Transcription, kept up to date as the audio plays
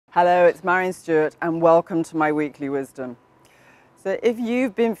Hello, it's Maryon Stewart and welcome to my weekly wisdom. So if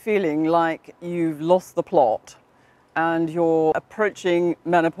you've been feeling like you've lost the plot and you're approaching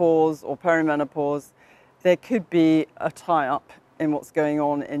menopause or perimenopause, there could be a tie-up in what's going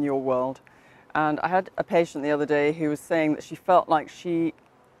on in your world. And I had a patient the other day who was saying that she felt like she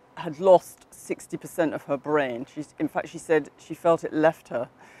had lost 60% of her brain. In fact, she said she felt it left her.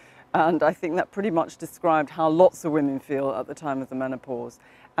 And I think that pretty much described how lots of women feel at the time of the menopause.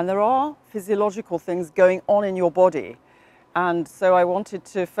 And there are physiological things going on in your body. And so I wanted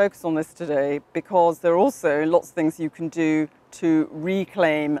to focus on this today because there are also lots of things you can do to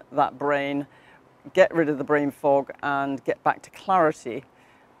reclaim that brain, get rid of the brain fog and get back to clarity.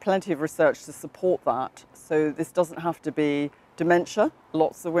 Plenty of research to support that. So this doesn't have to be dementia.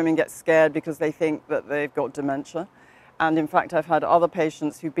 Lots of women get scared because they think that they've got dementia. And in fact, I've had other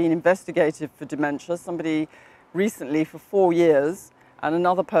patients who've been investigated for dementia, somebody recently for 4 years, and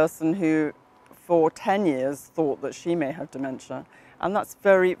another person who for 10 years thought that she may have dementia. And that's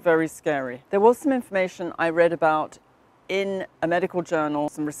very, very scary. There was some information I read about in a medical journal,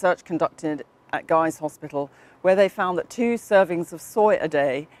 some research conducted at Guy's Hospital, where they found that 2 servings of soy a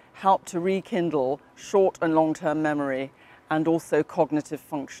day help to rekindle short and long-term memory and also cognitive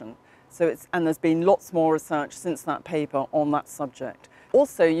function. And there's been lots more research since that paper on that subject.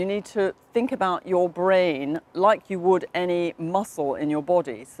 Also, you need to think about your brain like you would any muscle in your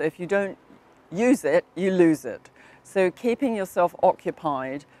body. So if you don't use it, you lose it. So keeping yourself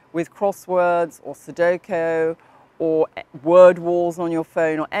occupied with crosswords or Sudoku or word walls on your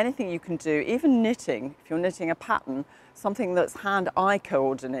phone or anything you can do, even knitting, if you're knitting a pattern, something that's hand-eye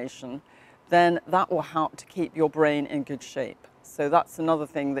coordination, then that will help to keep your brain in good shape. So that's another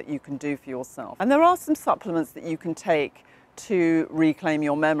thing that you can do for yourself. And there are some supplements that you can take to reclaim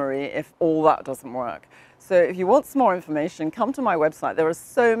your memory if all that doesn't work. So if you want some more information, come to my website. There are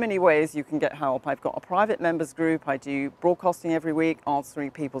so many ways you can get help. I've got a private members group. I do broadcasting every week,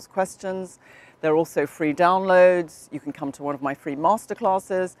 answering people's questions. There are also free downloads. You can come to one of my free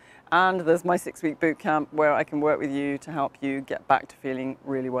masterclasses. And there's my 6-week boot camp where I can work with you to help you get back to feeling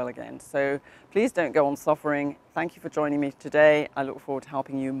really well again. So please don't go on suffering. Thank you for joining me today. I look forward to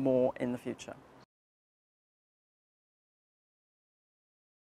helping you more in the future.